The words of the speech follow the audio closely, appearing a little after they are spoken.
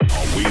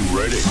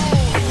ready?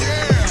 Oh,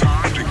 yeah.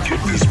 Time to get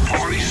this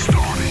party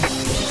started.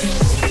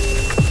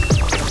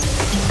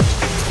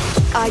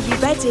 Are you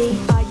ready?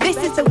 This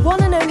is the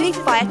one and only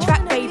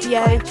Firetraxxx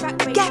Radio.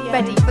 Get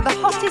ready for the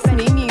hottest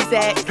new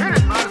music.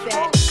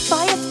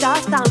 Firestar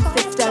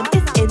Soundsystem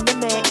is in the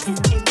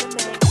mix.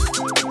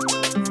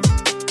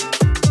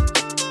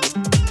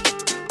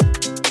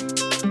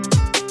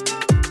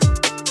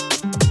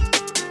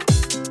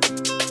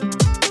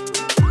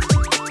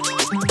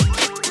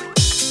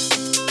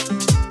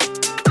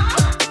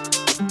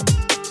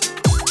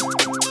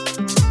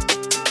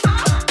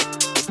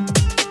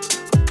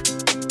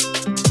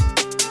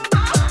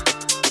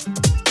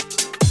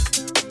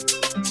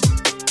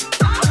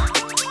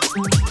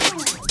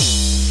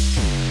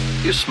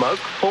 You smoke,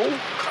 Paul?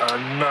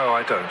 No,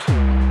 I don't.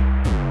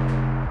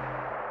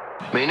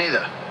 Me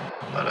neither.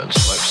 I don't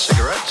smoke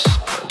cigarettes.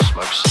 I don't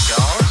smoke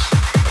cigars.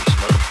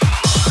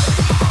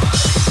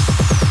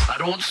 I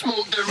don't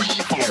smoke the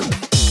reefer.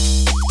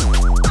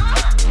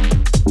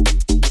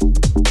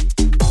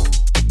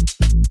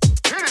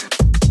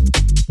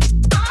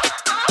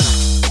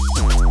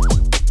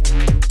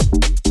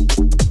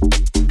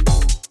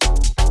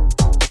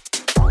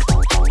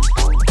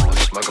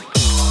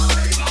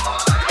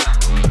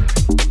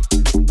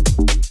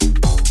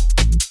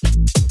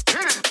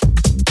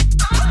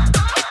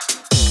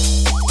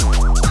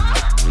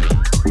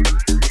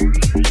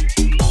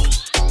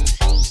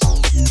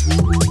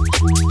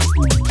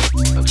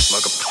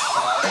 Smoke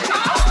a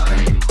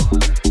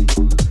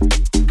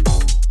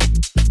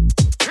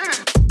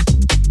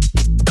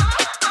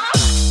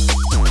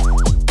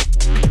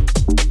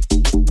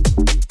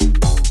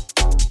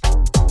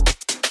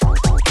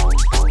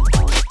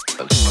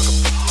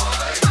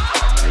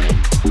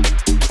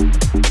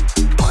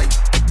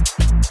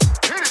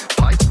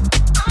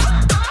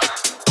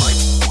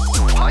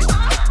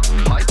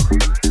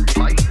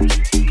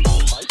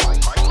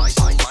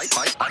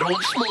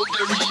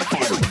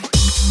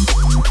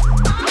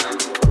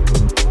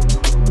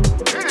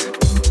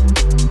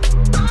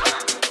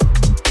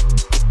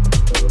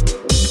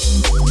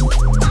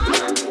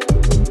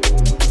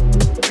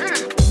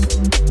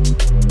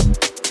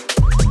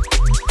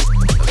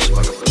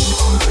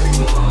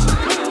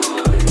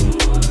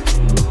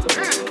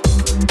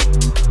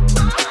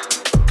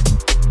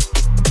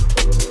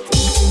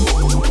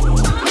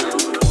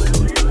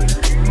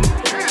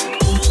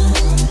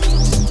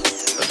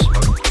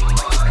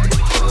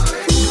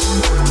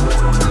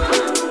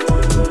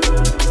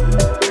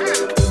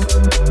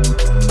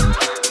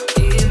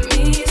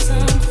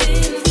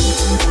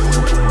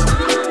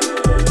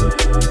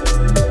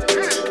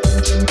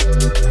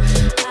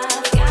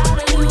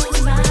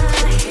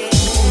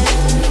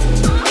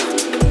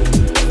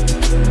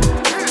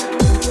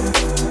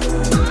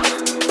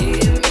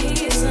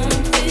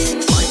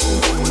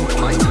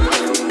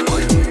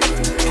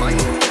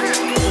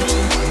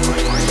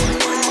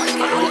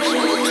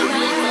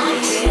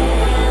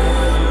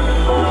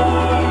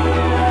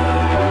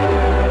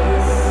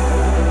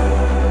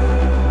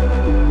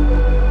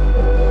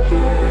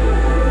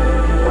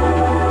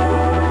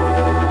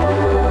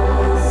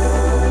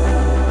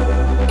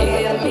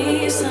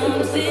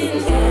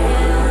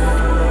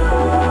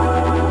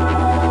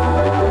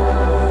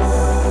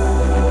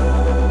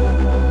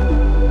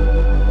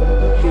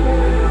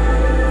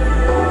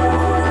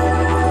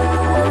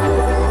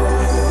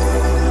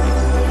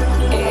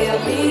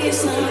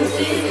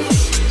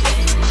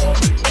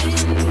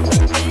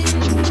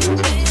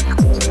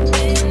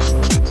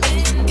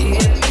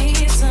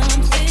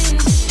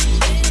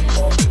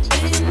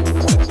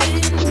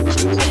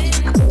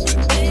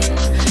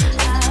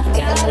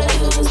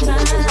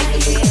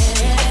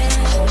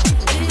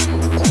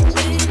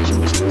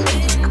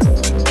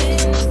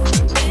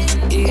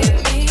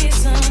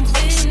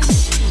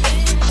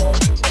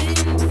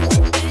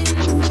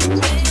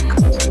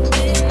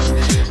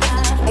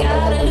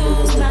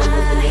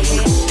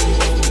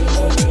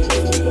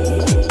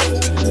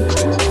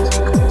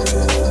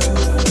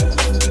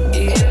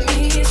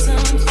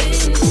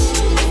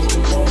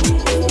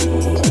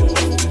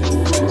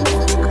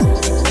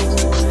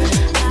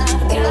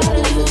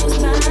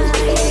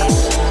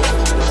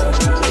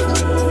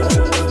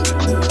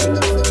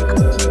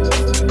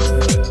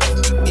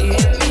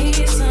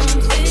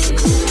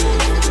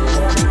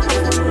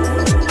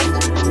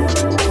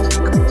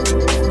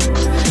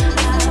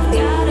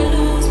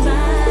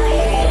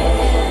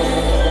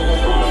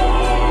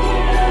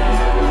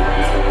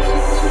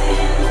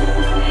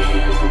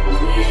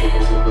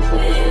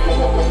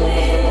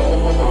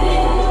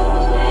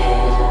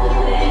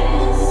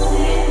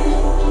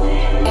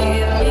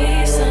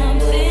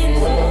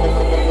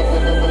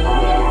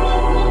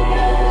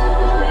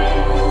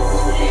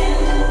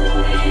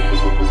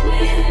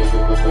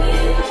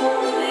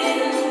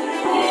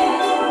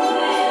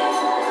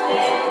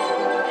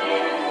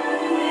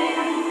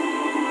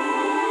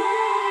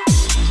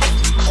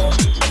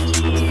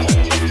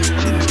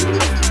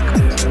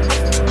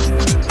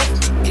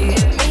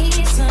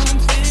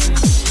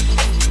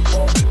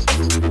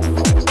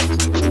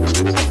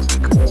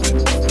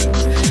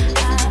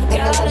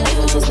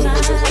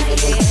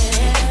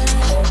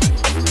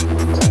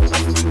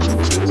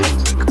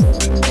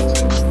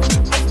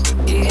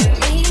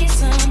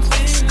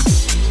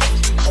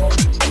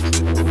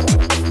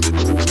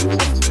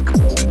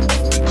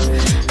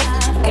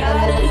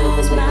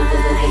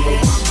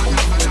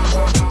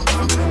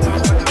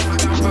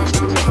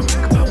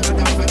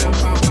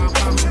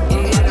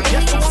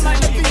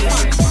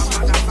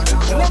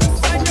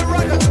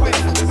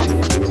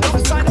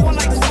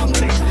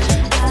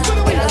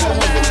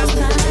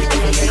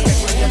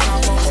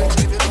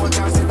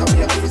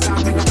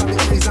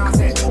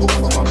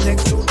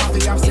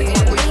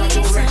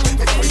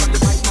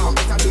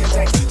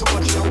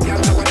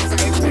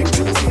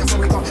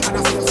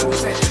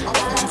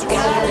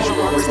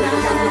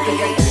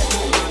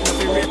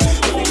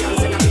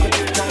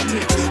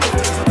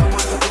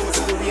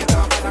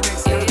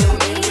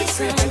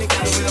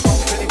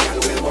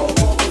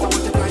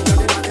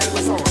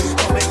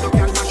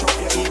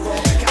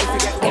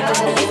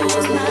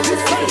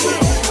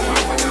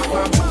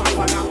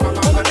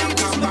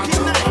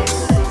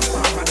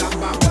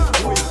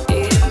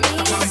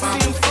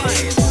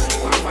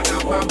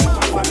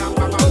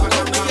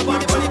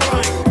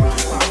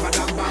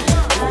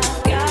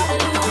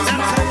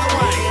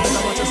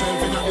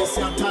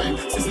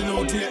Sissing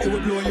out here, it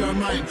will blow your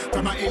mind.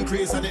 Come a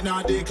increase and it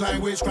not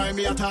decline. Which crime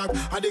me attack?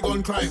 And the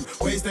gun crime.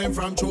 Waste them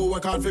from true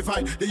work hard fi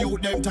fight. The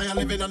youth them tired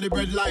living on the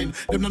bread line.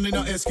 Them none need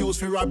no excuse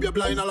fi rob you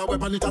blind. All a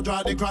weapon it a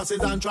draw the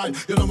crosses and try.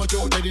 You know much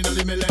out dead in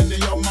the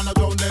millennium. Man a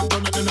drown them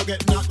done and they no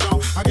get knocked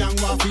down. A gang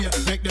warfare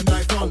make them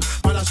life done.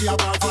 Mother she a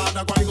bad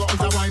father going go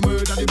out a wine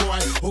murder the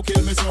boy who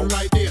kill me son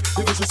right there.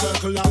 The vicious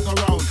circle lock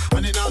around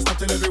and it not stop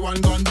till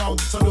everyone gone down.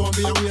 So don't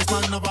be a waste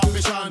man of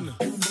ambition.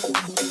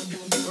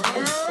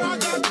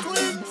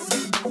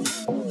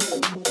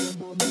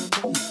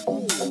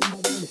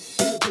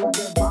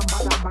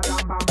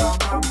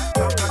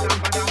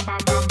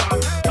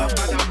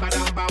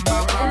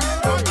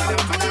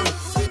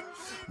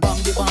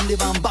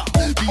 Bam bam,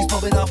 beats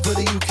popping up for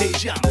the UK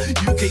jam.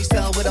 UK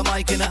style with a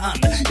mic in the hand.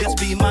 Yes,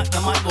 be Mac,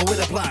 the mic but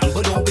with a plan.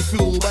 But don't be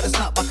fooled by the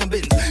snapback and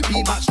bins. Be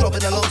Mac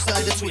dropping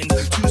alongside the twins.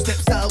 Two-step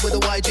style with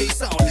a YJ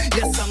sound.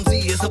 Yes, some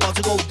Z is about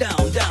to go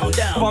down, down,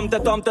 down. Bum da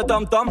dum da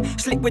dum dum.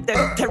 Slick with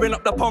them, tearing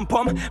up the pom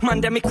pom.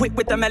 Man, them me quick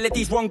with the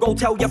melodies. One go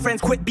tell your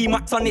friends quick. Be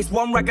Max on this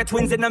one. Ragga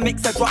twins in the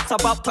mix. The drops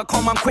about to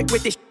come. I'm quick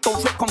with this.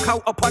 Don't trip, come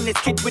count upon this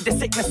kid with the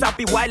sickness. I'll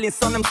be wildin',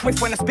 son. I'm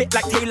swift when I spit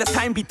like Taylor's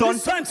time be done.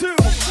 It's time to.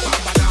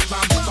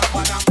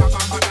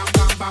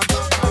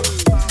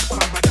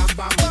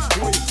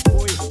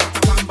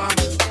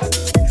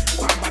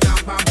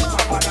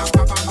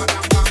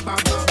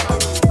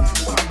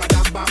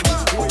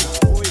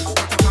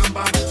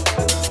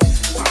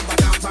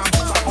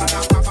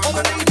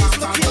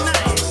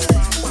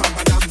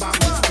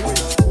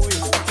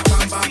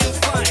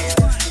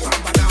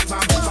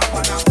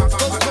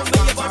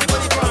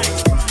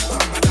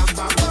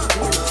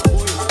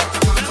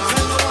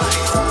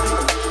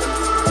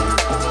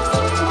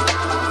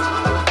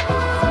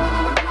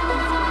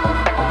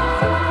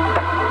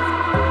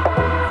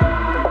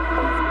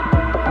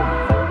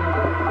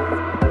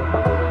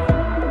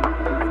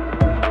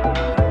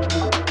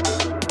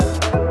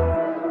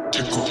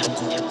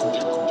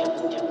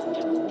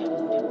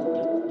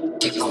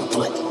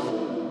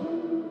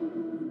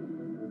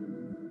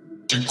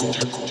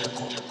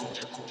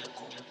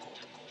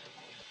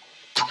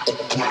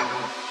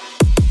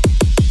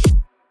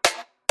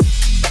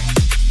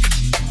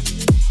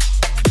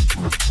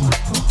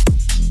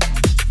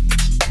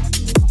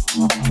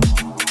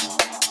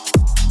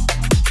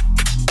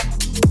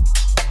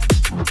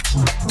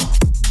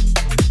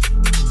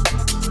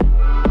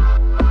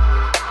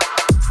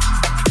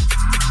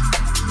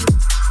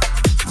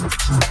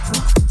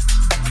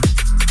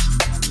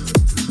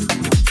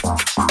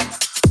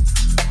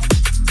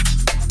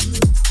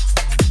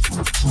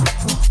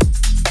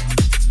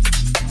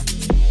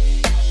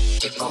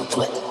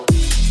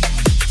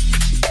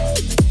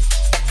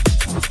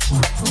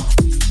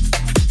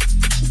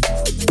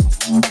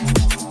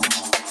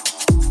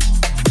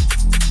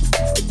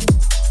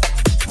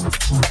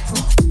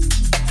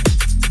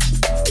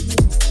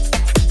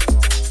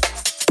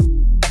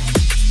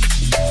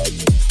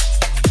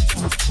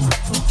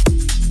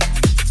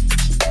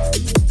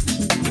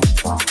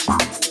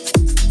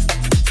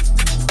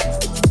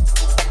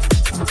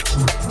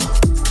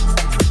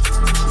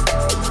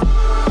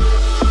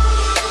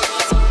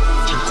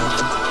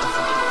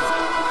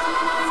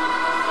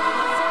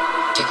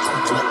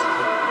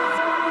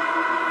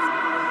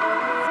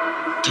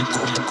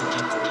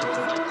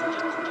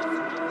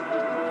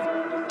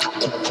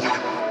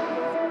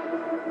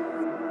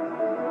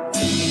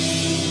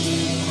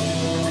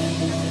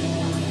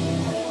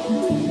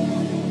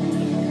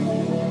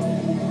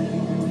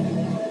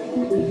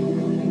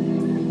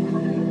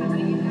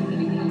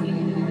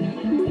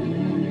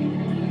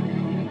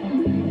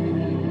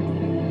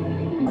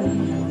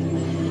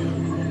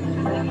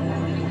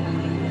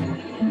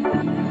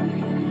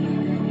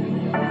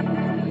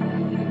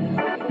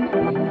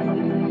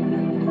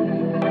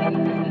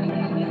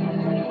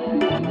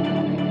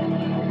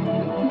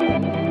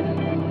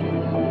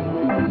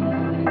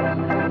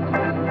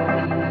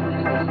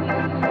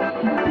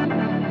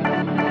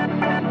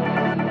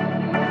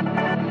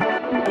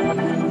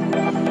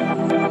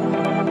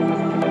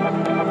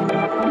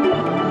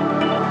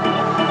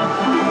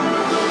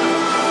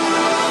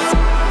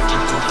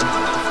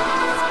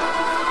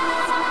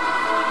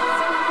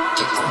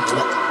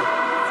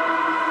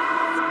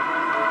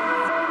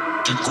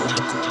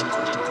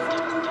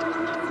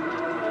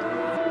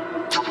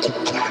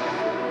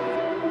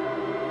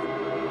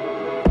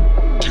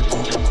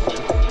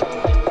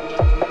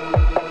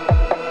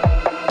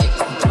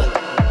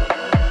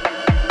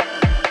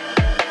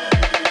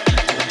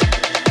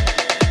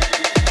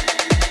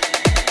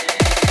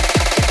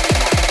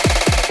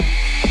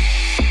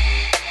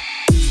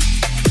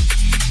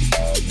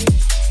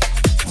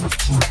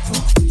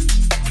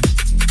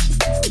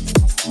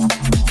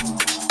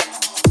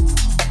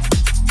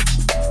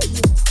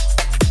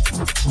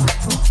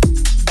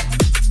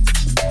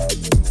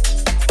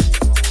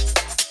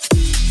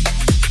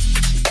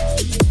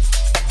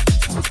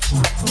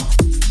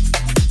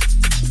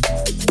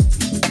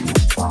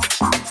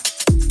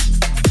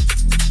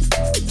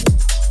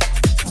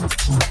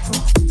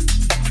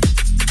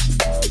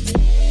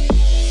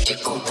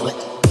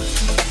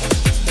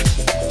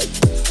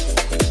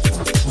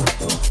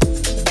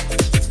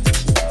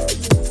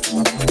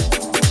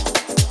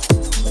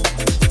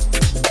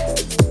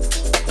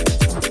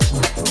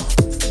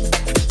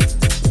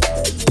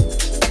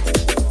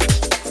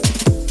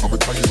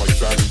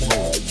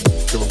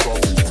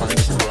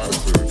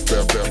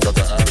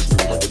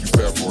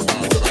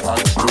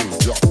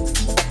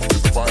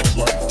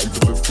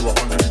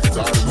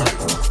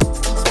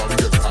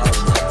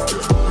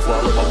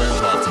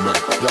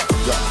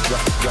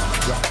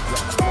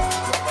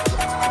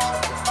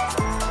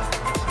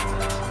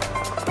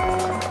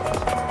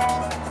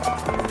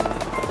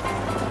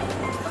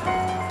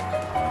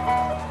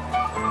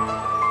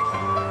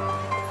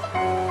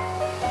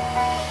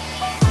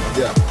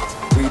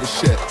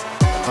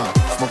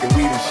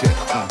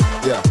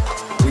 yeah,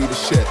 we the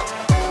shit.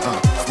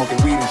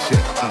 Smoking weed and shit.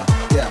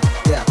 Yeah.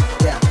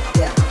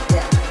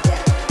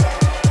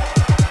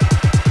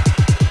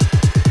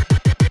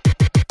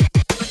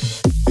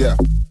 Yeah,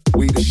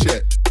 we the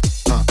shit.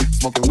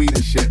 Smoking weed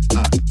and shit.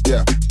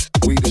 Yeah,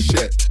 we the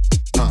shit.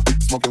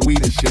 Smoking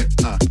weed and shit.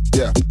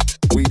 Yeah,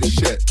 we the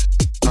shit.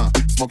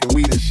 Smoking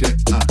weed and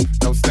shit.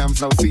 No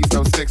stems, no seeds,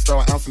 no sticks. Throw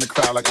an ounce in the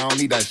crowd like I don't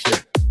need that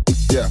shit.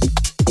 Yeah,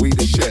 we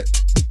the shit.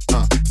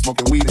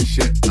 Smoking weed and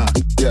shit.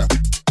 Yeah,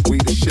 we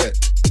the shit.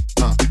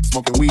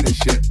 Smoking weed and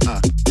shit.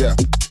 Yeah,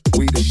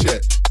 we the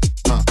shit.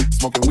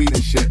 Smoking weed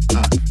and shit.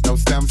 No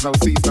stems, no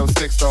seeds, no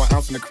sticks. Throw an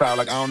ounce in the crowd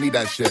like I don't need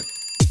that shit.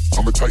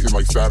 I'm a titan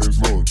like Saturn's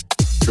moon.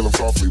 Kill him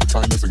softly with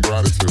kindness and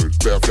gratitude.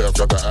 Fab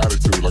got that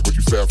attitude, like what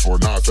you said for.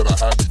 Nah, I said I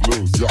had the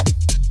blues. Yeah,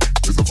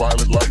 it's a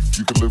violent life.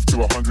 You could live to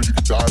 100, you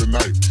could die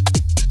tonight.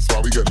 That's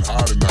why we getting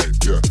high tonight.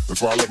 Yeah,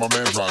 that's why I let my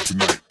man drive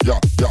tonight. Yeah.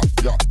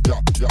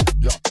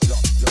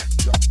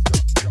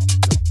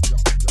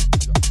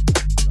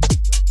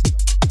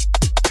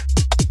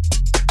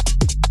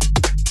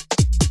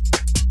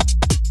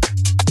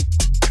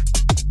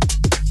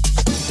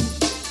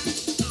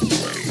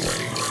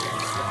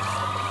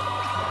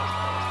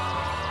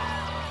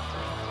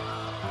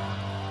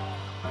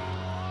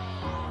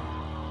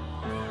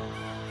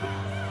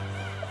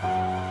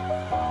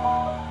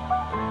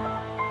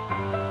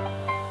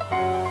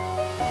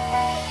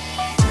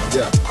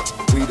 Yeah,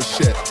 we the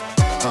shit.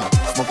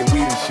 Smoking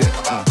weed and shit.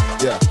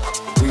 Yeah,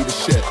 we the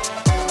shit.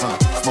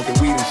 Smoking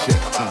weed and shit.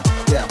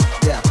 Yeah.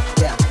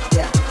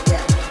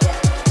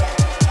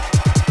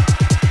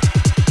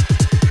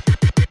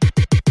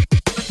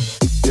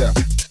 Yeah,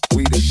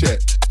 we the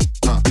shit.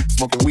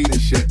 Smoking weed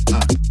and shit.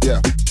 Yeah,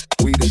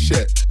 we the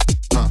shit.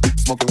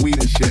 Smoking weed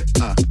and shit.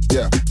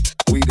 Yeah,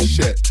 we the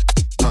shit.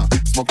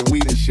 Smoking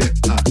weed and shit.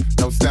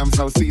 No stems,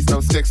 no seeds, no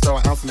sticks. Throw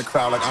an ounce in the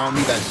crowd like I don't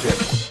need that shit.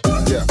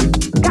 Yeah, we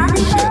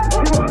the shit.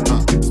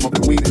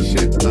 Smoking weed and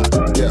shit.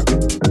 Yeah,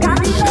 we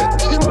the shit.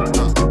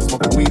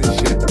 Smoking weed and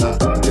shit.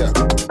 Yeah,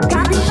 we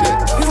the shit.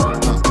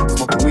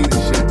 Smoking weed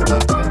and shit. No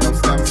stems, no seeds, no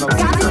sticks. Throw an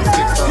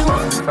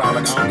ounce in the crowd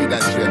like I don't need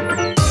that shit.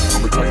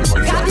 I'm a titan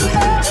like Saturn's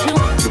moon.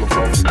 Kill him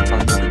softly with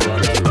kindness and gratitude. Fab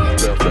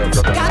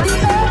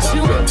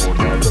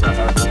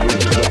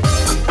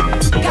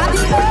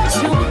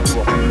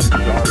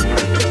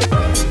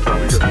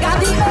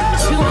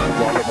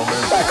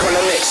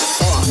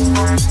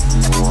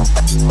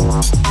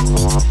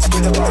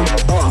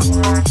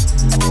got that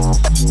attitude, like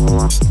what you said for.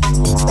 Nah, I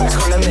said I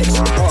had the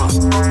blues. Yeah, it's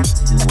a violent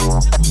life. You could live to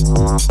 100, you could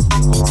die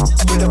tonight.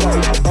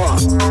 Back on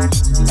the mix.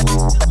 Back on the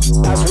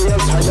mix. As we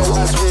enter, yo,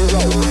 as we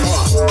roll.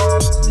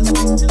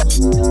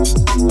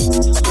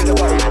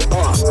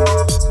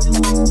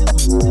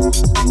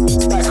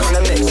 Back on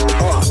the mix.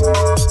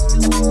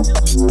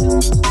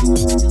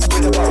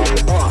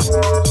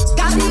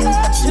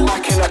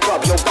 Back in the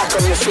club, yo, back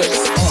on your switch.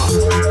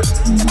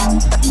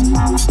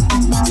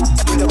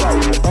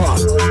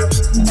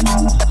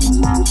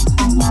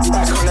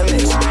 Back on the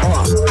mix.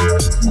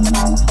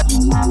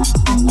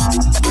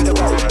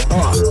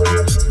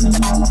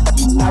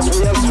 As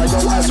we enter, yo,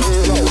 as we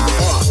roll. Back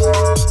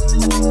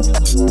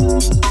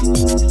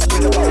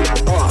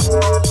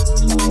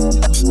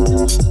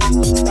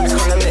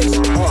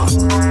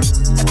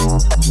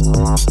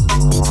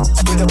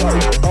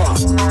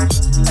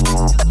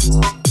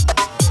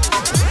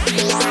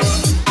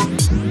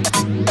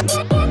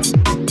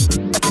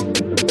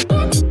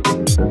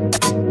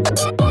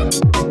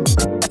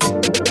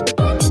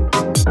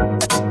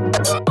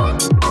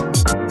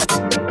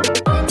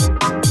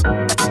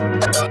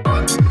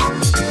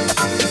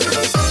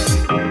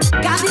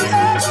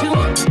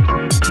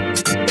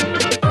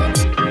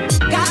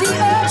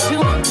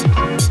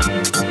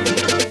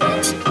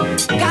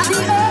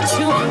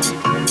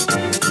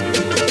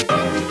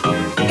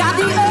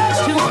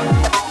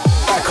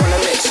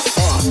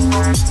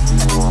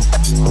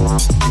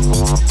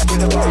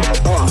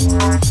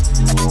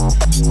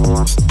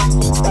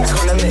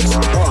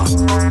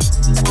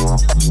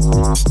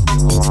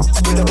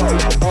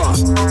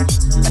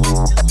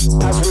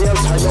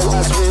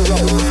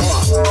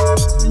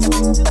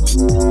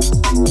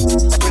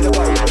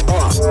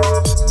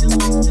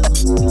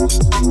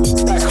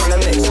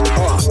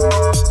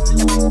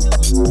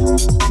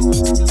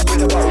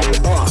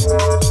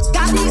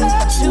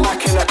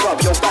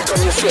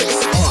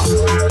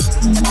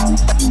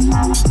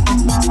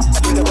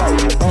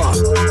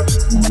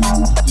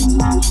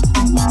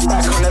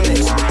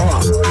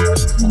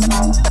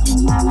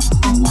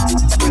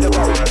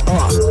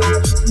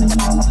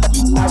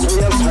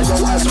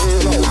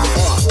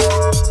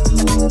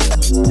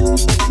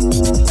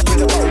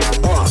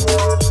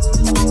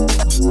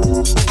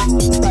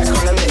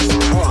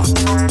on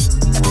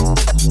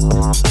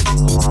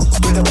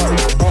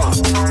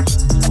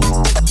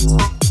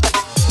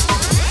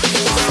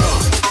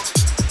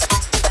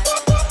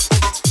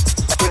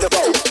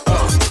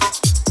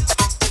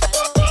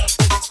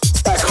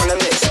the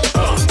mix.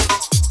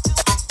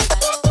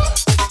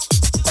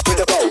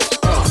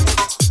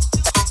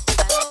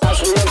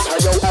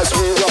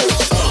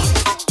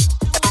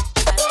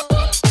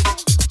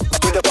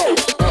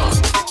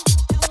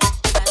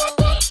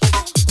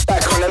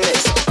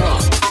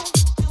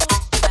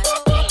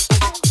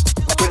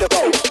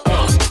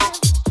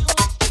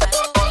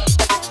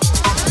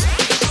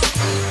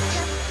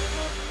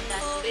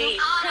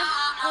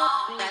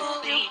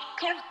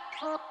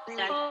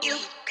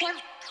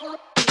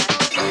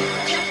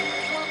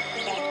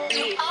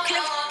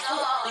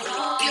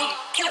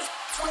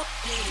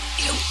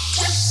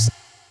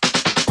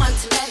 One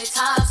too many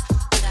times.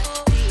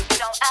 It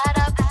don't add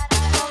up.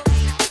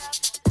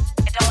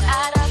 It don't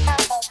add up.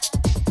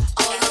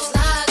 All those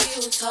lies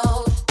you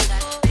told.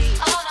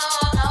 Oh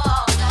no.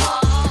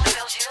 It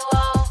built you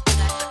up.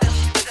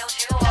 It built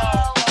you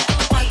up.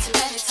 One too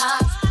many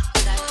times.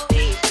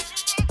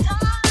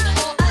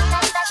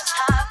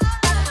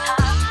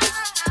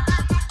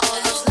 All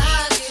those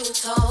lies you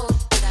told.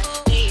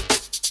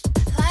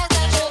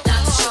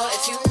 Not sure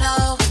if you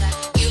know.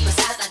 You must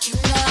act like you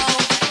know.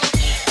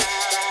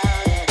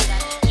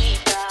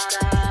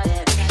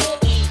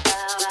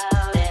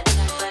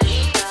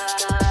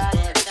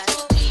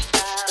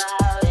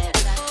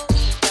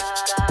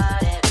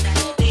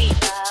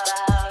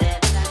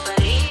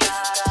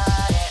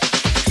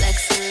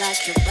 Flexing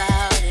like you're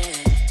about it,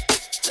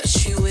 but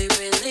you ain't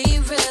really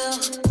real.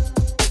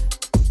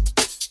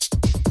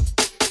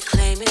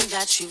 Claiming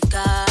that you've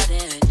got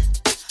it,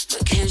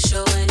 but can't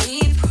show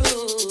any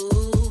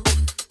proof.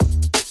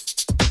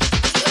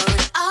 You're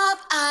an op,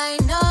 I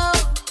know.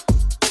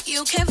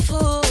 You can't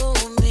fool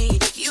me.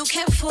 You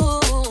can't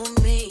fool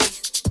me.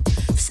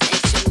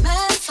 Snaked your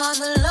man on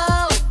the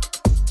low.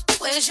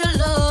 Where's your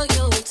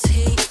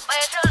loyalty?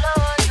 Where's your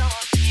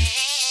loyalty?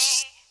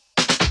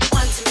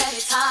 One too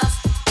many times.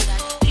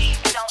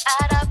 It don't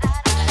add up.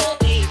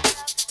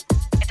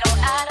 It don't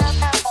add up.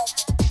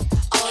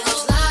 All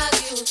those lies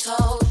you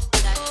told.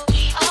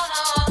 Oh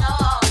no.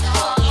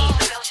 It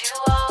built you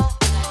up.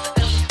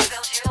 It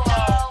built you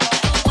up.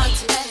 One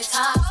too many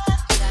times.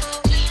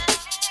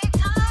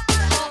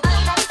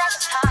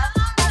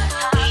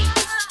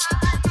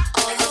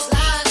 All those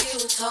lies you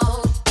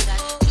told.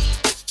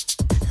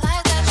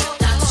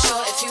 Not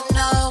sure if you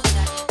know.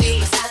 You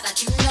must act like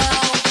you know.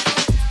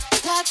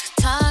 Black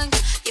tongue,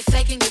 you're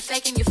faking.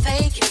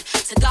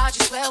 To God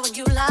you swear when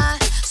you lie.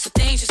 So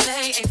things you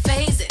say ain't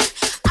phasing.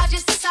 I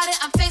just decided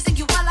I'm phasing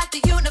you out like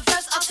the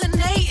universe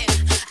alternating.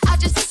 I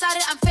just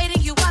decided I'm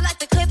fading you out like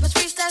the Clippers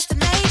reach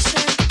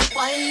destination.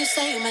 Why are you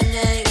saying my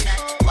name?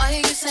 Why are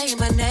you saying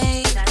my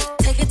name?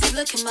 Take a deep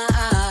look in my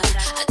eye.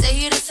 I dare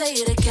you to say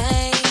it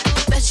again.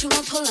 Bet you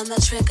won't pull on the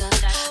trigger.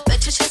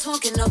 Bet your chest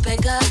won't get no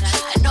bigger.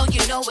 I know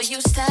you know where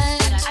you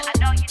stand. I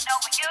know you know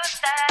where you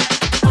stand.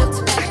 One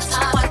too many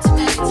times. One too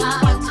many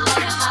times. One too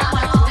many times.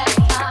 One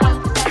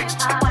too many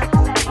times.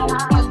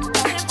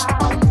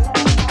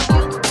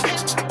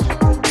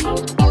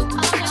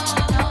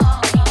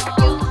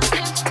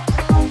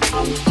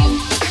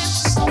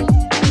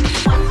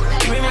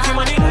 You ain't making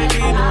money like we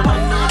know.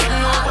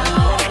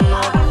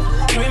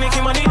 You ain't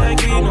making money like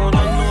we know.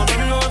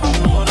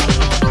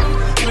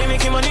 You ain't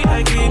making money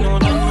like we know.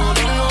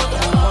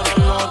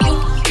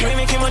 You ain't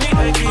making money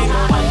like we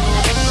know.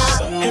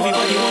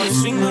 Everybody wanna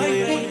swing my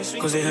way,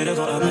 cause they heard I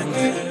got a bang.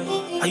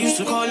 I used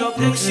to call up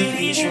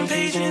Lexi, shrimp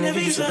page, and they never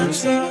used to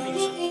answer.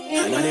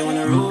 And now they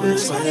wanna roll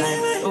this one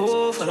line.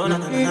 Oh, follow na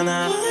na na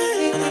na.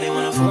 And now they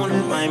wanna phone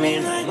on my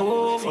main line.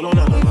 Oh, follow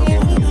na na na na.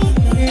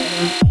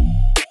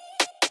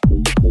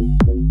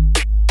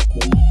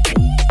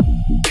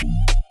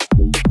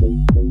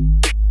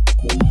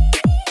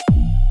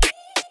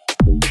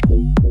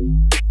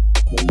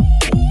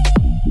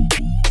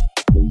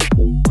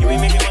 You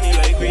ain't making money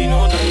like we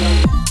know.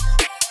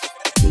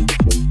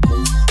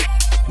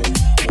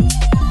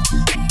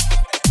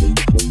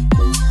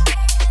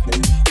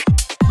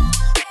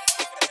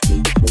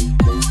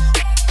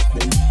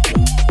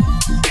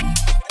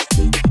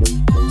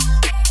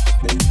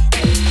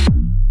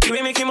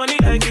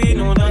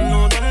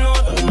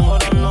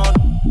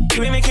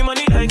 You ain't making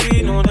money like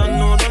we know, You ain't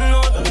making money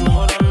like we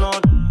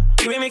know,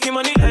 You ain't making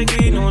money like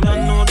we know,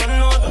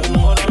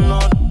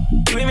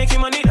 You ain't making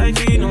money like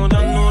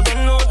we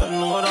know,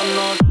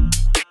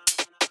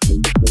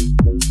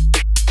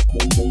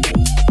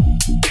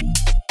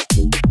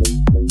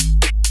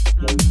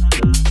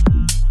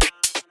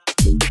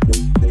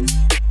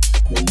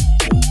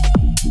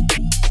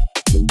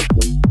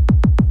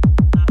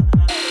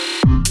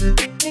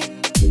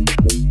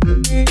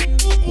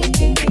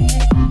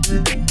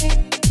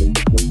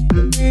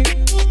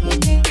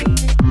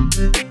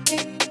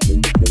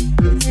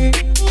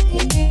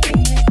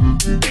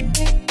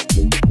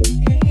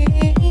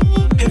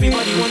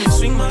 Everybody wanna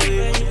swing my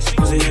way,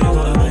 cause they heard I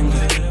got a bang.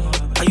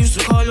 I used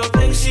to call up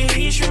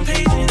Lexi, shrimp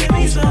page, and they never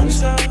used to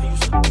answer.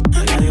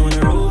 And now they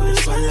wanna roll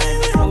this one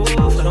line. Oh,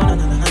 follow na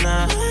na na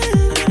na.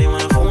 And now they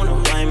wanna phone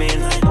on my main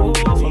line. Oh,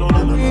 follow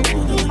na na na na.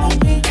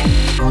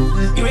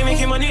 You ain't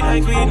making money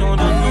like we know,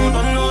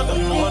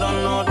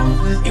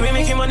 You ain't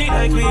making money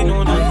like we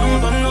know,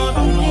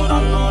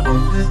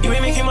 You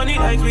ain't making money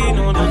like we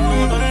know,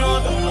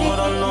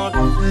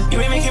 You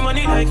ain't making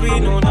money like we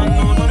know,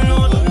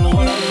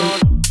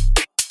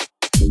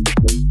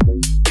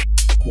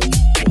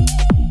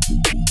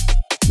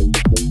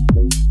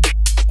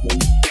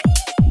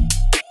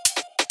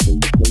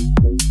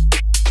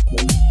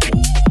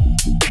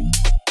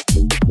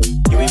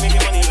 You ain't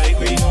making money like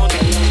we know.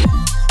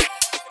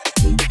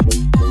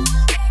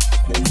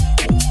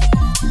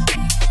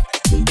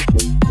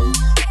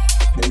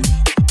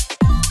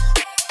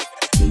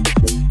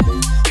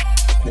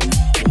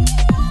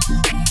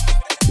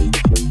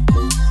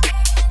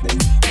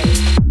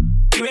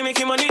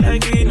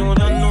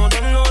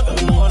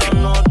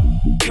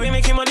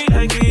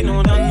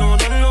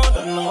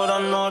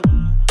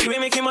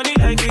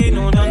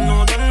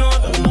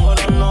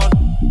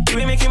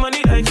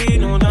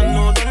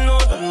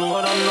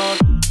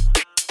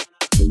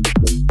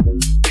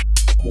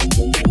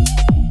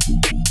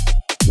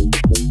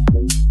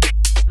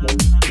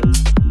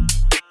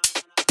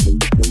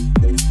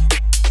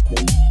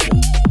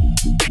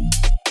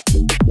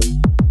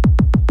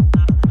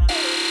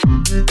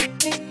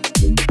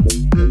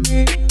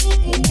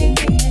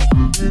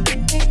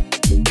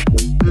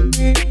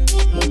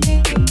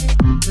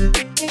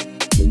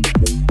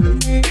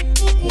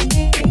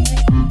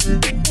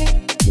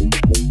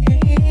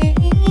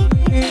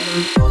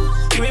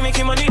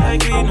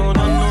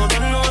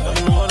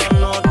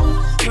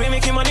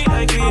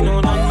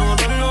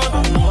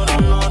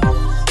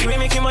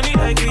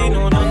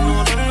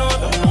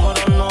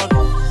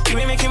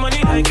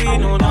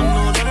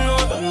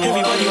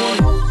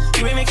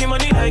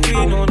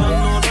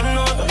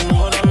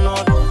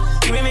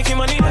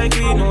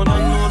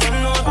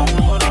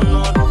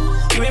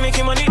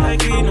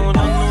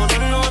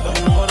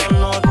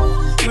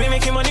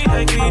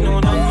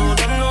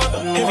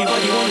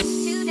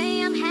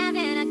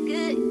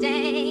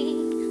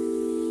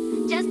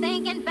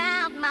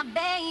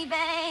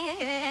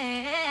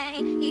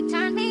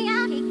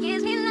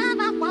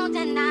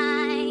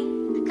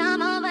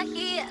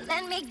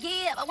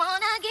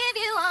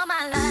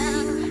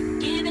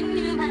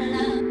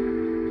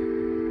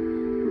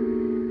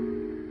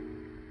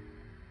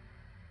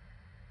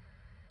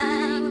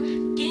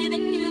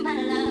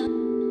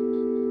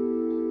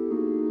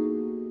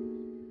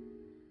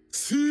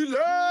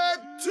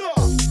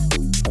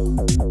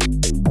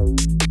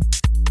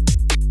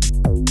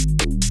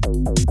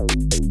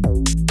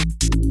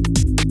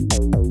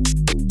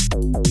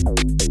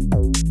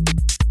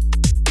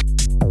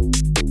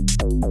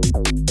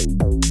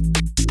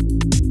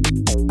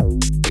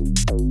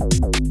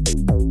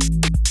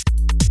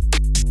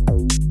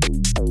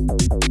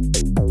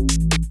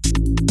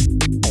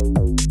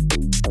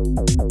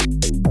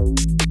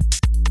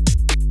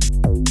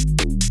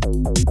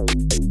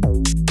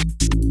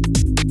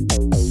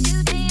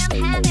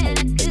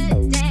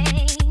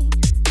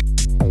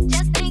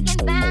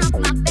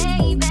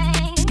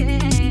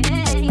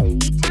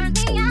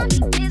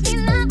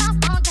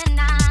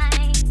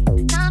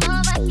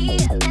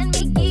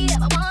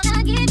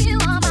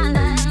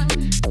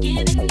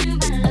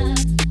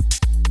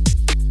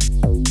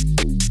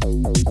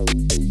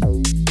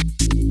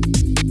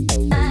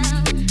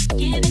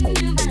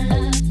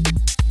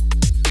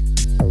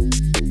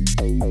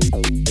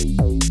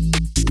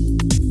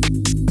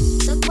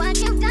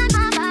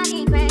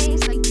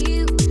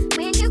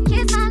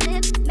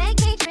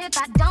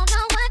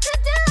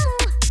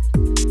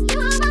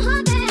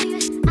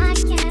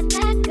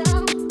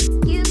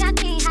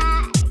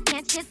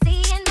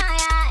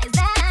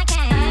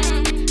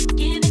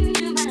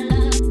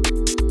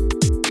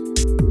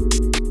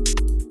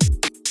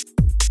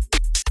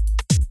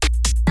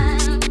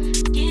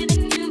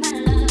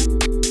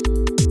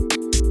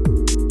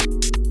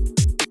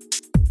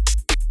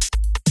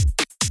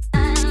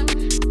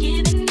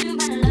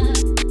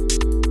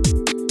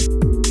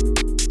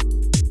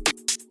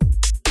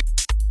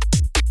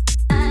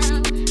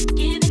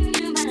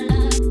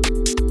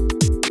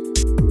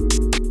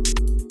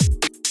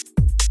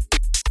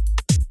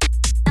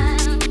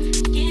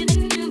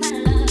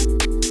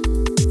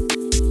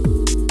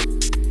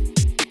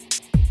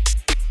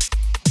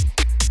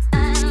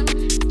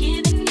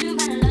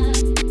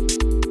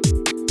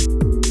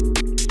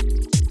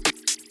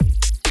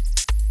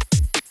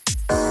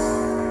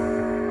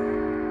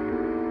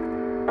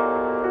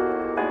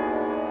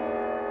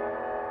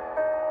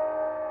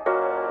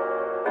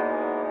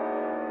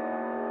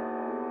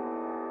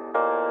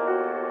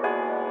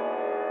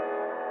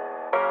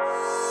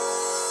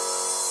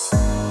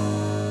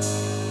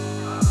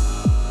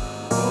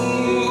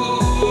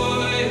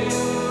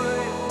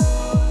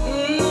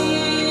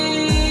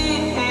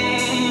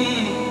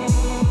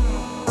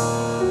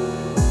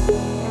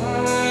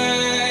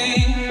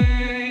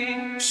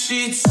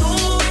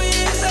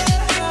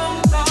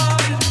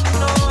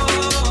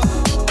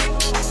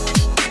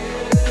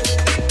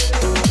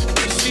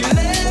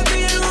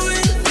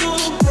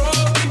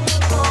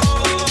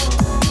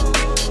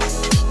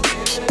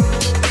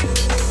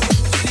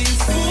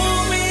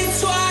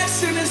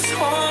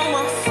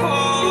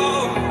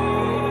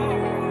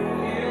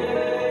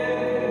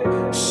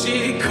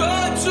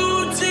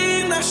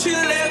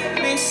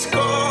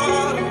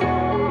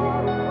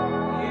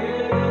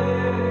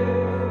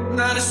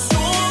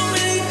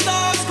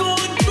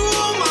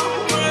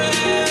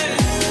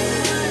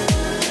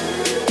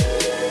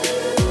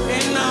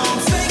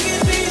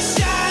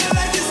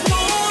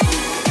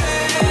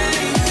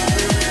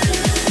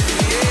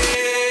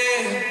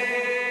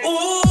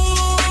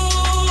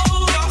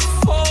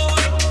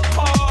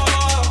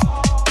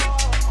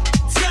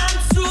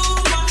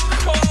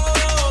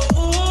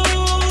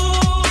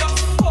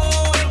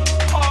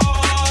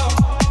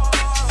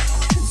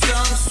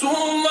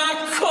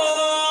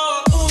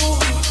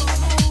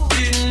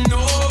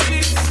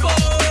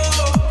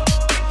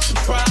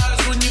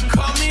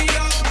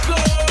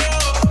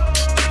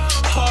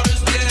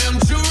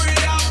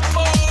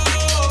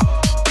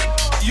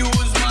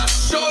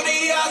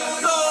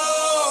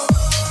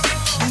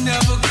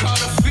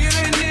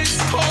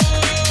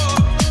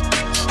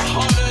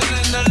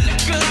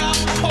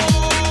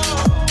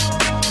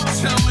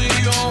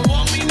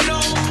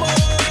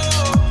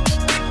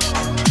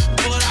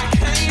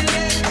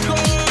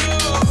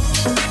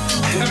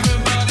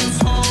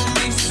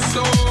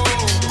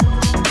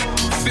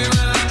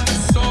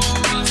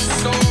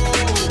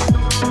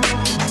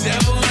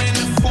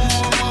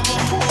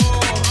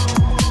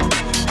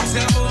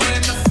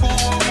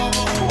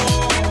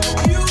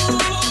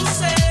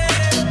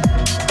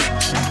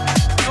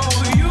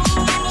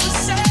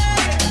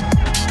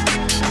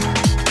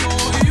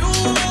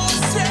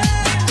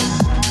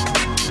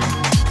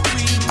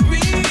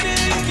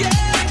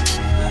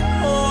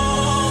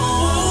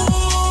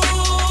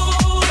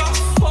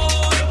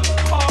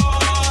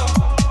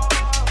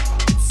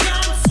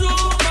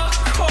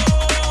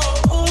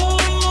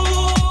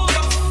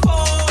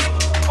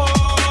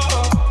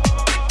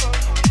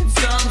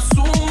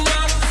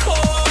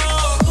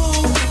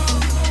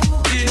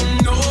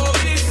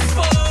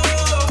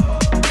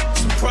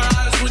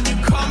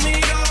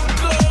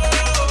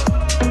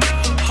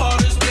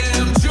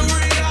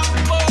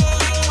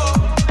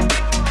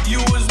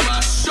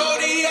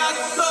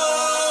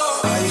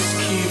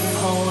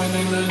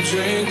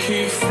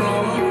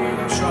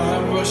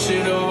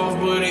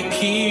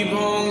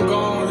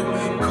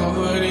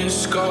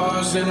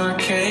 scars and I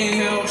can't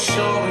help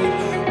showing.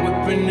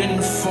 Whipping in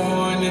the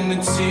foreign and the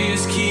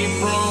tears keep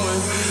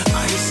rolling.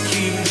 Ice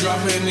keep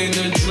dropping and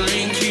the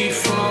drink keep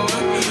flowing.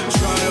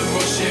 Try to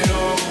brush it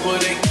off,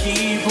 but it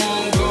keep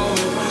on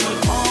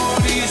going. All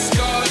these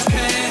scars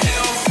can't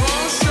help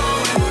from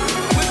showing.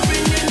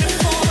 Whipping in the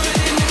foreign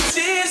and the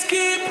tears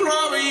keep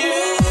flowing.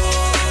 Yeah.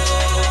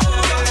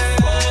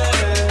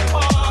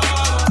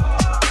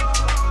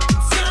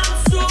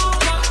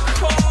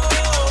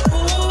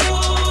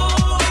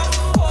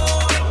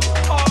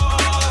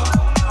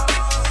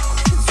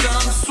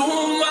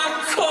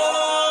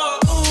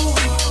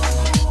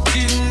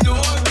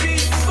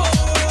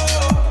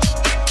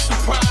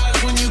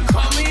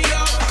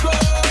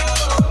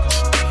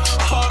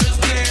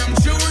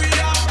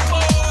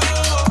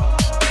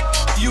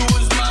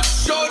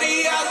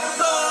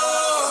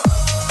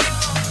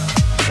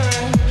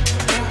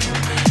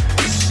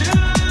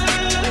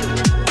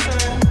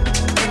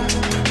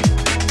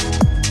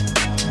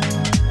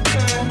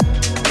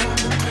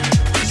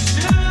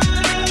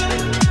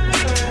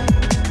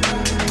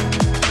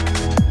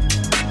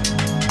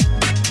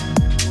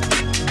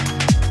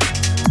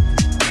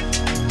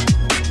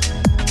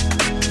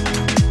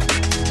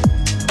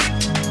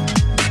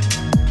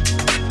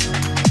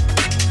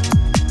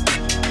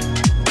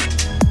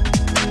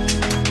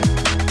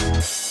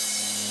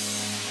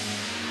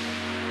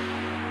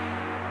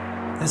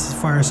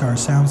 Firestar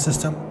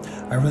Soundsystem.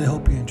 I really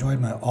hope you enjoyed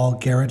my all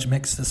garage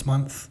mix this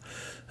month.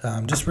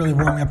 Just really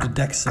warming up the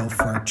deck still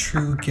for a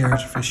true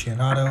garage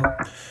aficionado,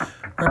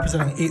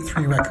 representing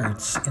 8-3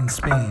 Records in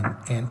Spain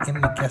and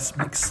in the guest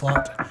mix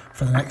slot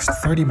for the next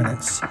 30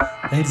 minutes.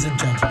 Ladies and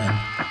gentlemen,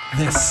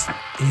 this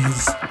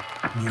is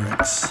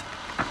Murix.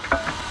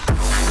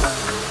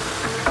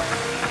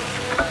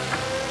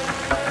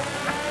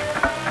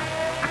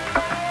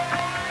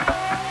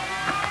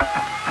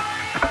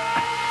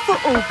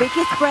 All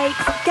biggest breaks,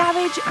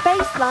 garage,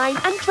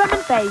 bassline and drum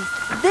and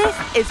bass. This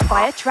is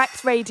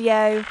Firetraxxx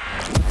Radio.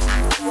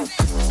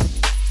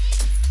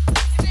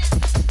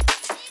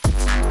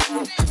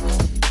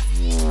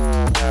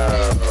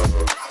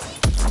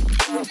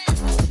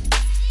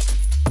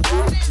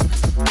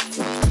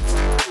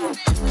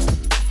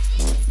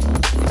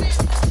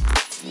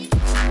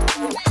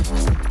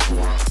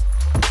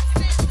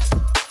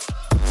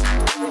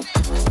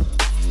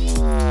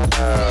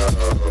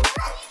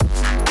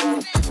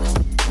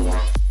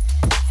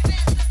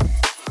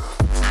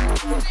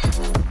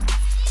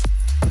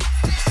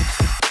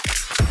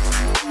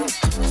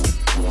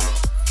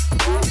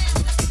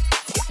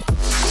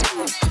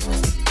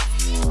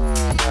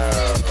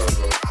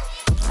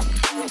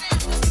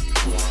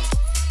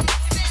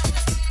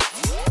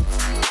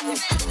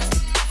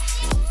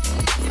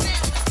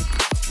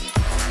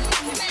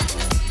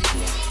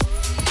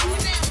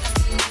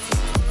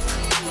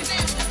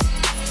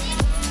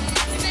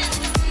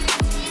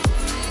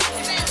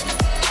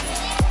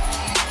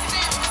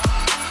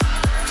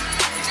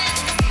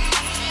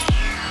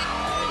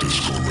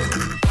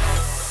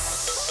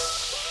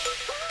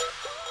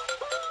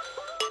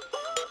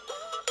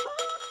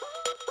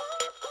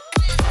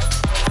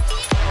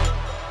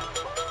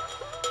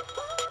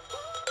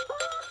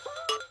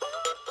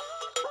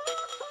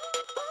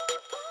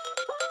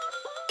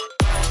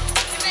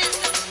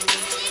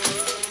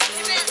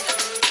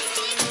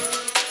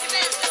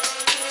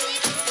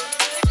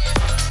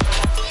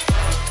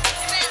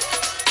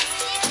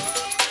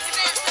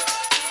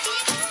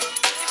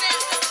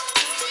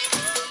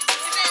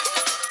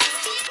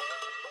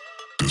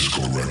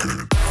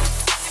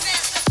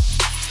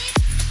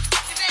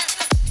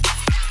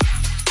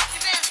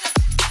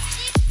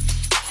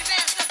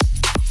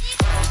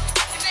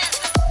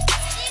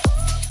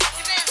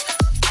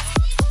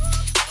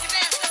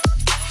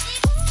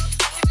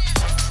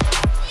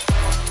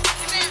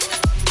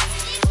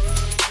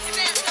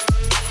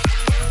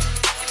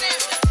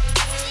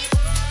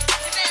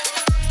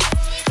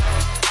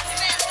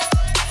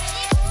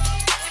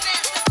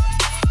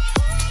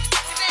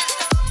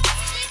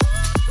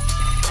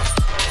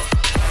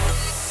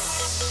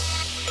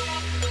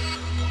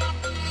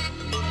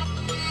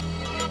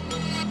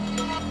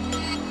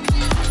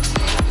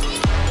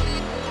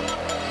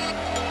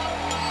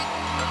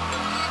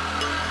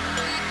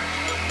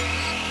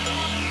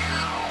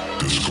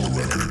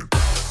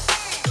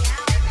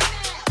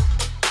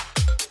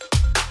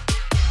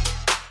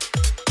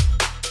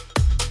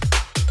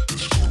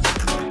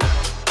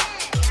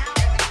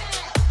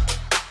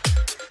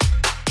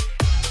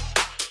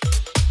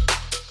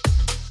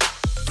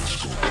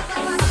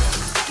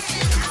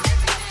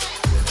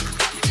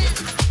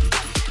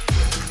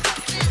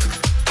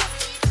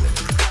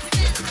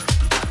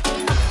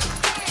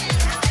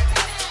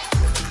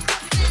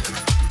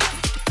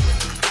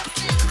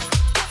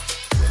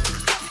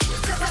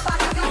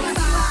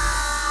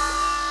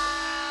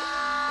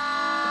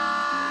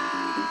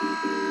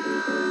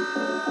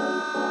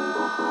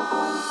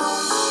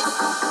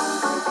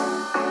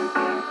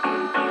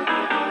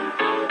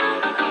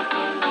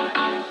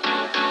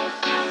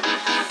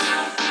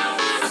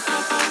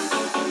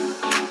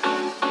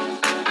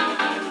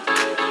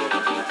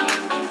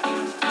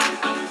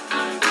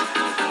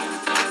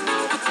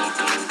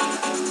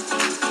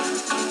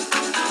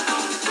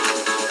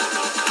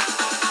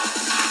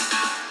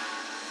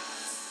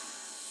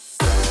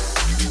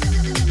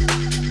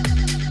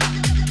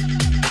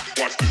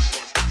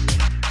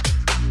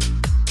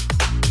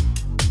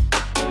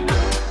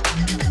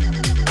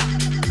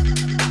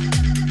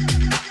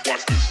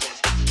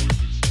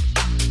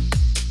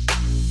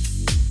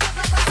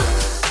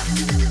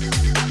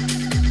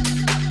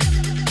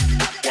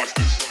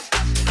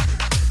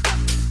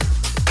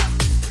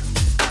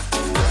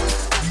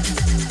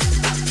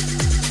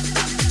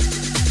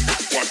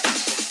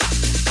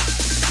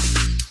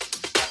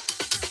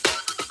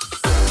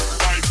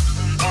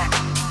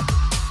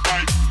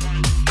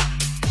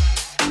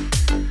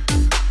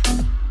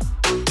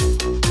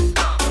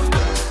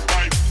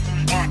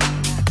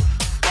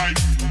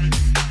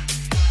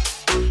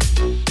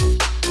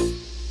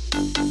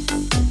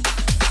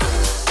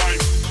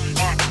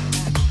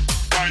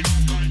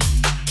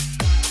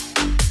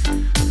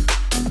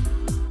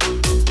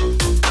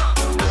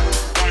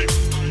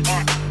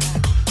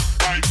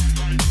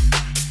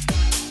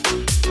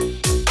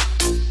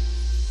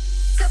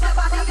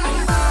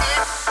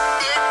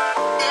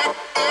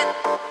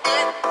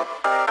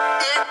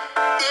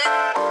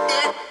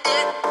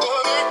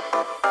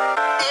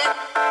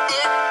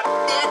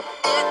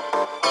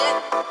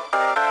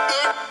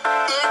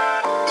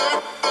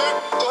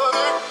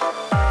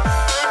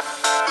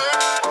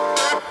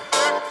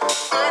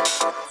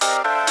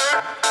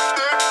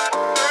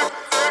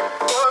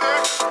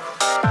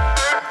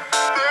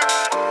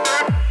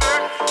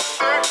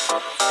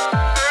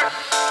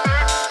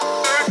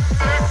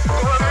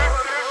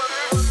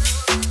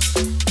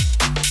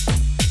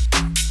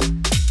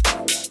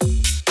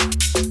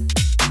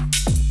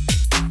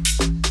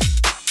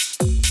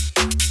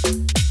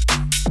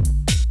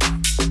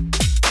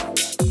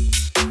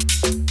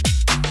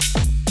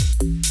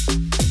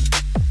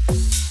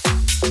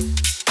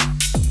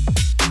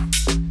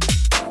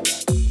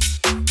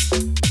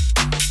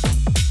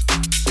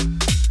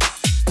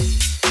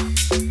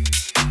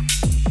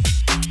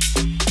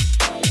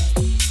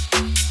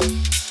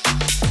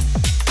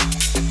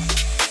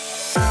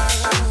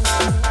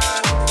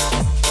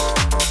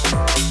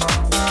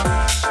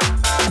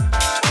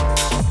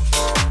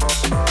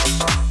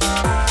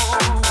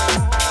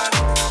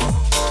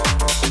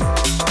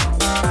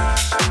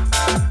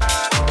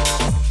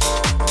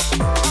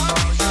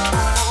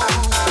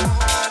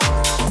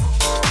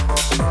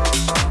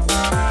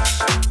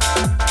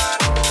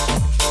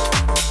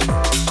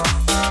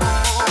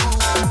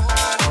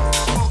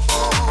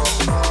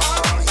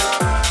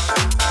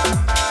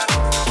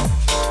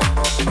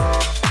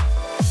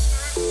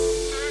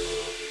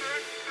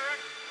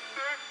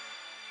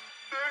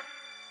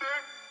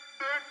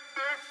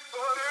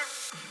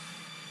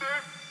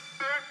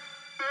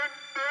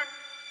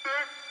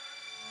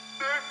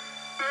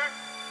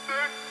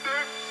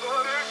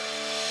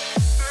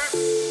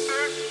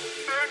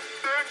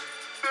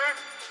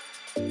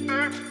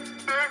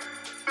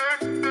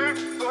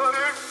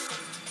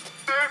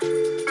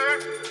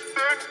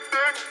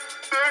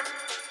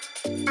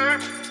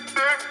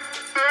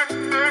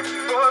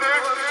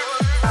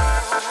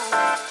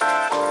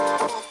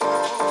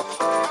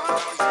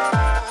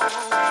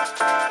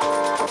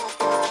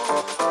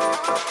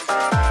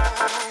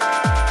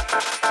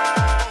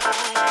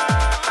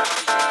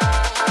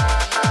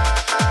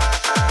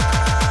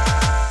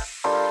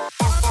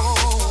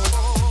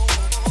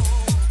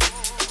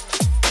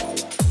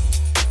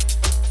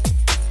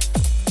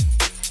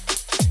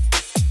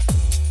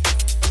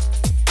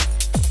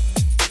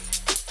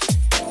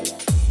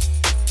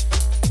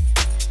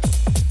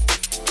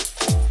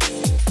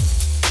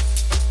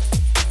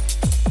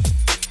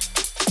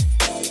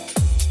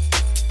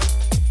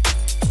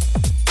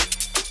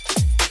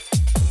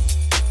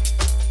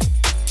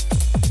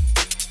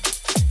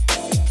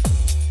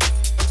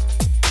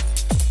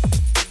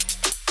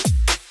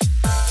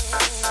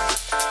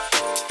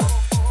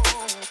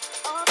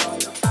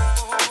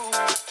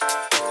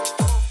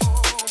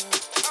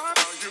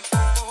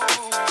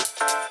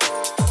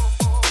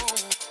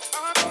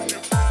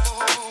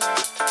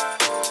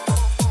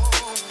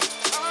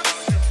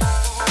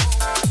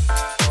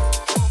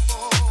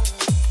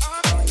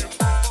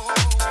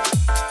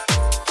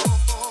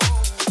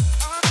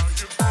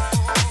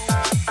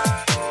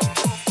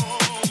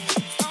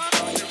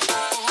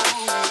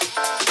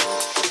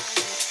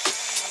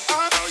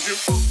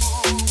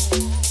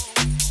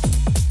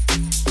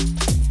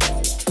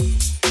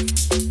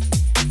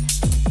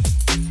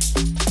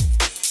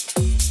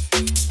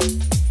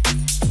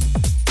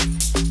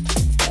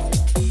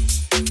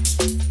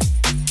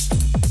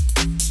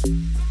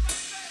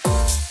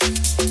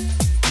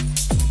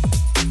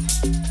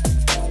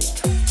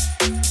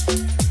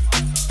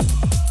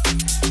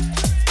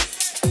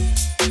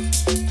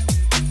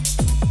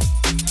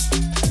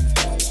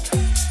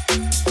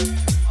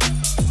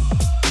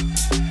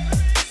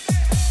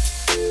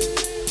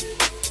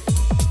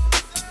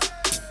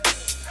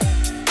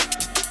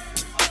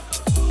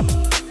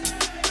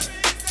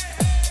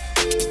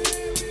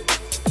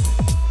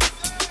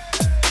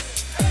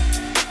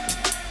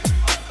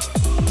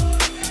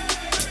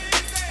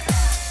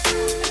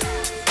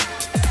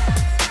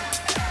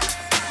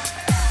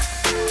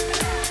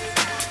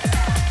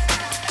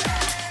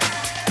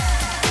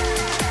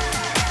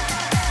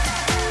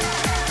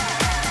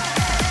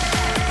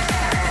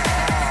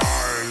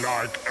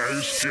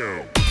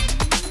 show.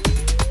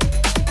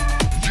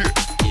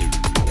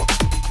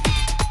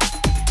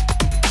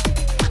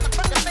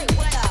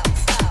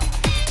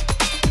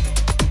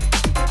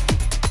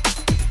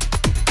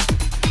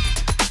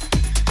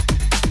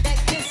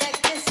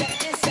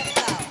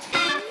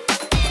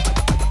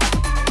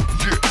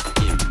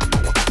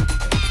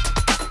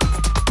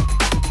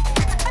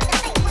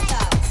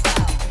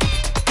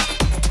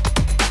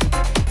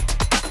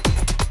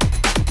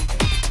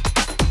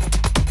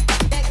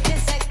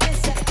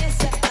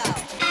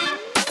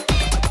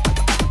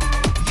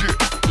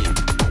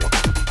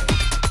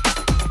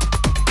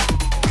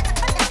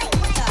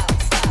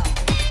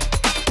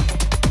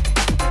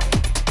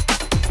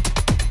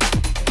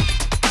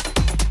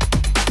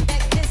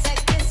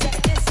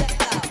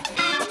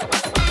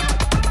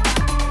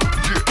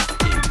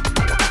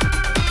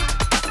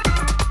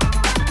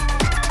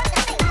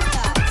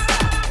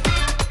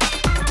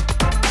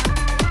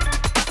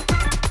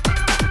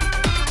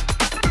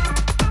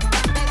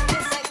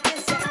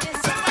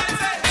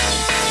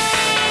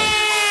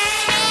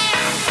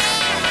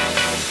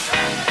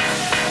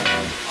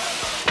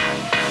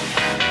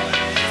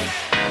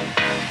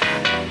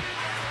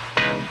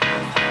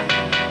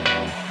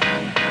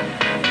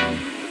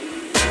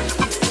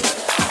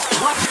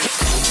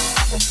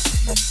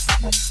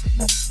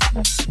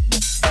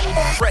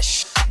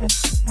 Fresh.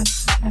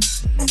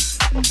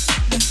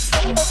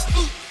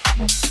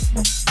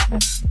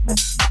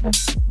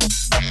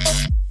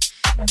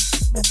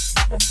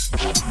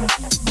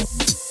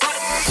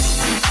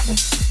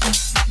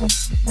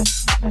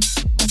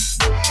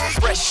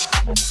 Fresh.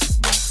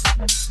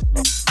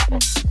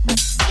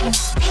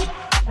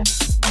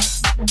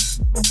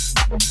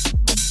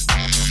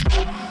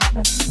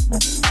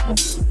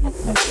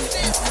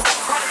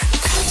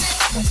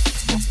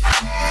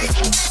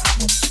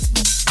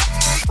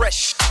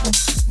 Fresh.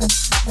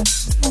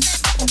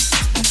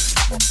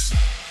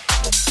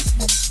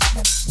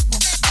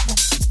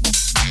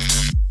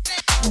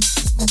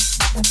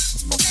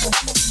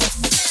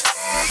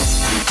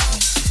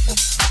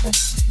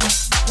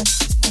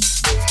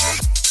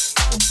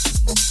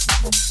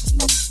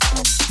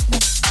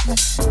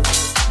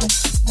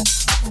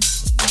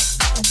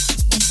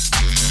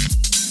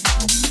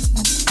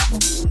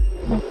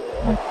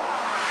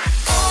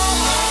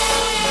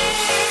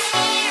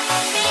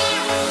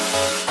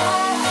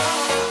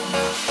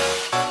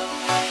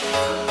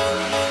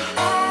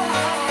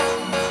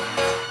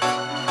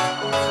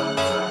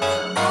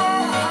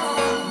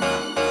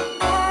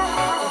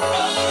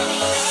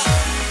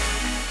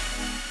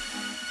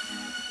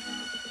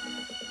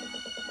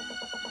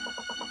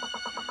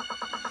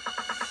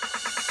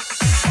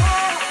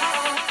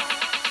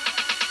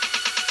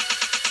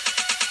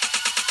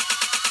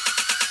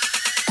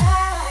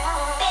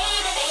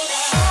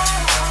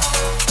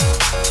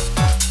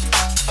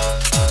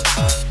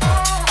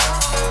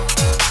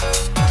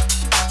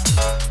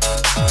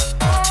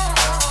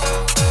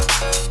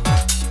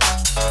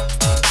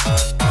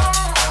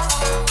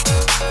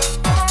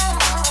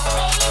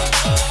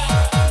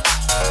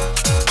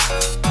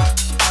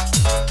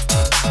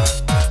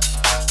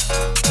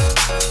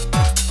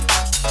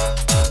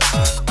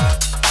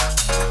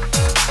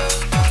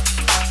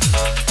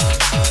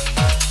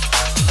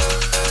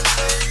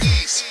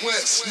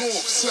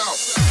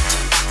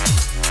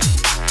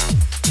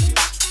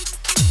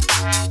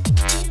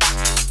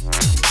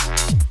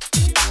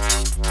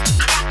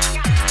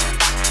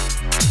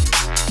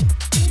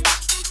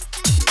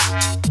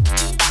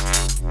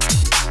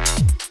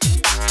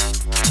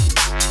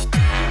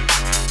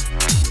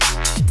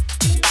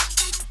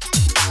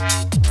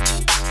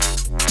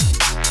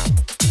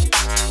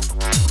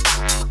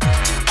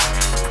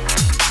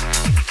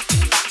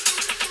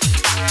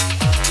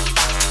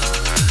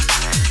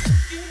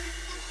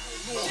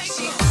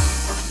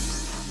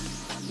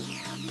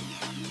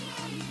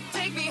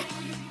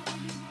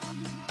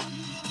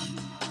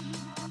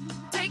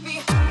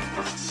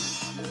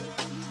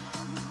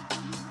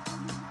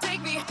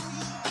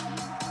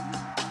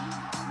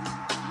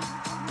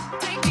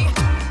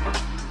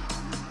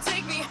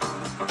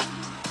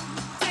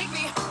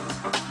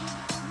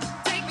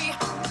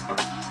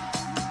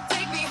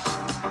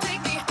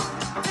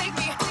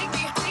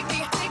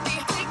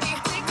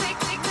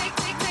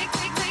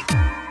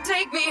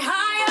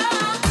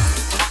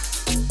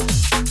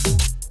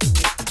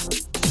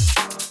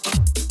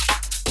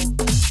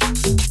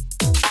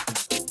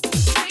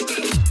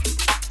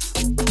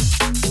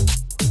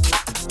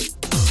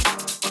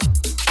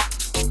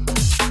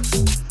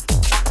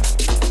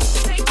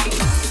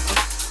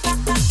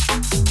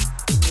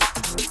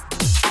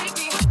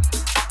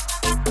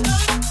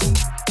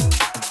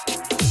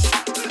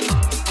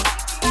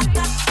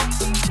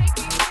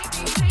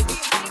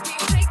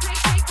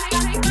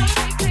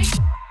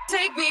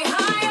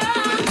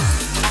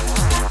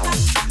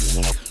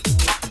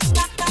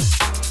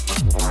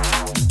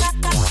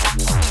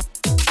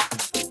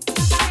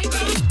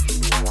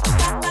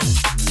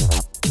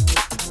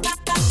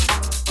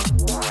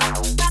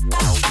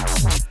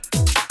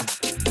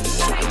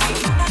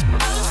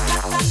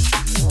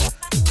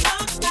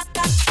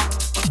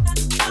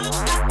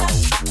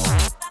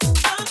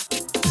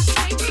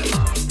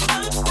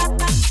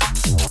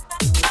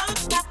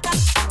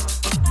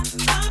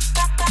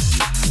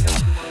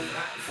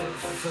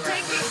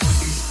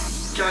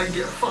 and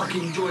get a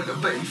fucking joint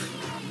of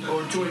beef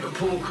or a joint of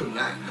pork and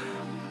that.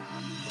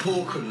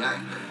 Pork and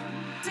that.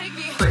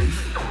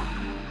 Beef.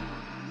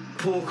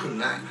 Pork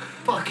and that.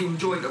 Fucking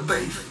joint of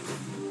beef.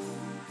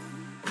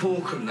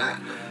 Pork and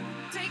that.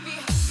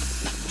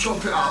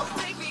 Chop it up.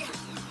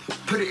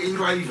 Put it in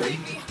gravy.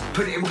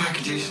 Put it in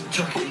packages.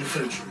 Chuck it in the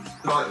fridge.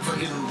 Like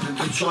fucking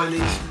the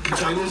Chinese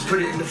containers.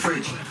 Put it in the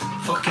fridge.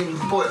 Fucking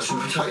boil some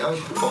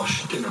potatoes.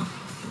 Bosh dinner.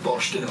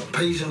 Bosh dinner.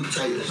 Peas and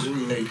potatoes is all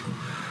you need.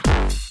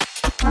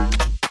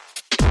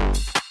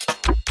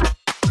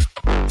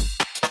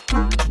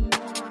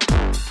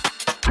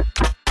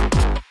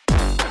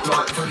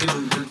 Like fucking.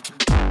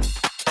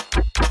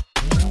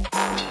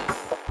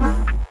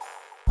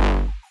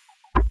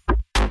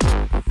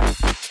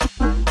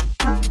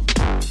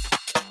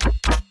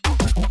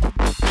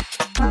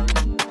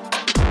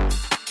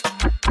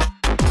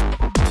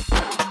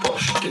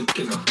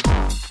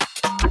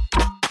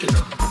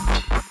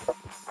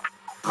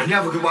 And you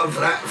have a good one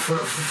for that, for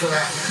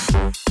that.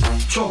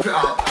 Chop it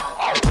up.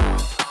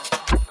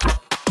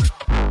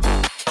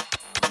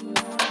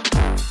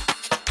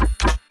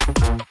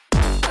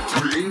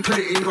 Put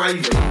it in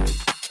gravy.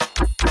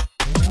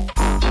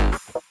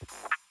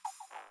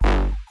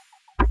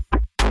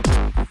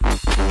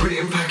 Put it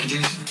in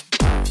packages.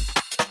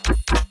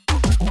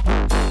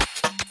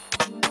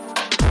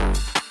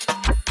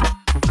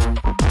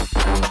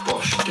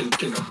 Bosh,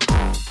 dinner.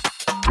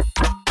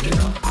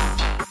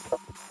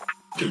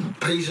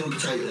 Peas and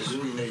potatoes is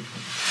all you need.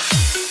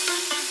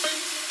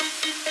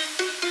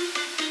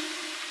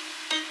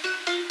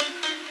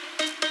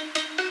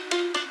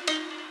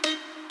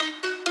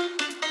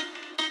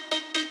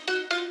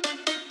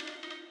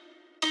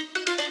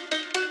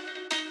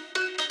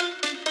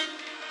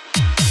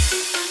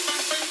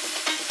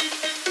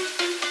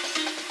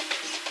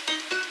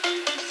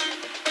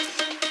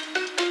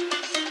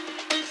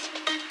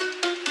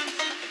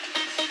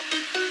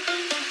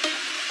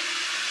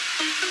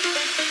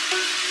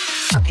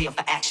 Appeal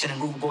for action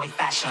and rude boy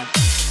fashion.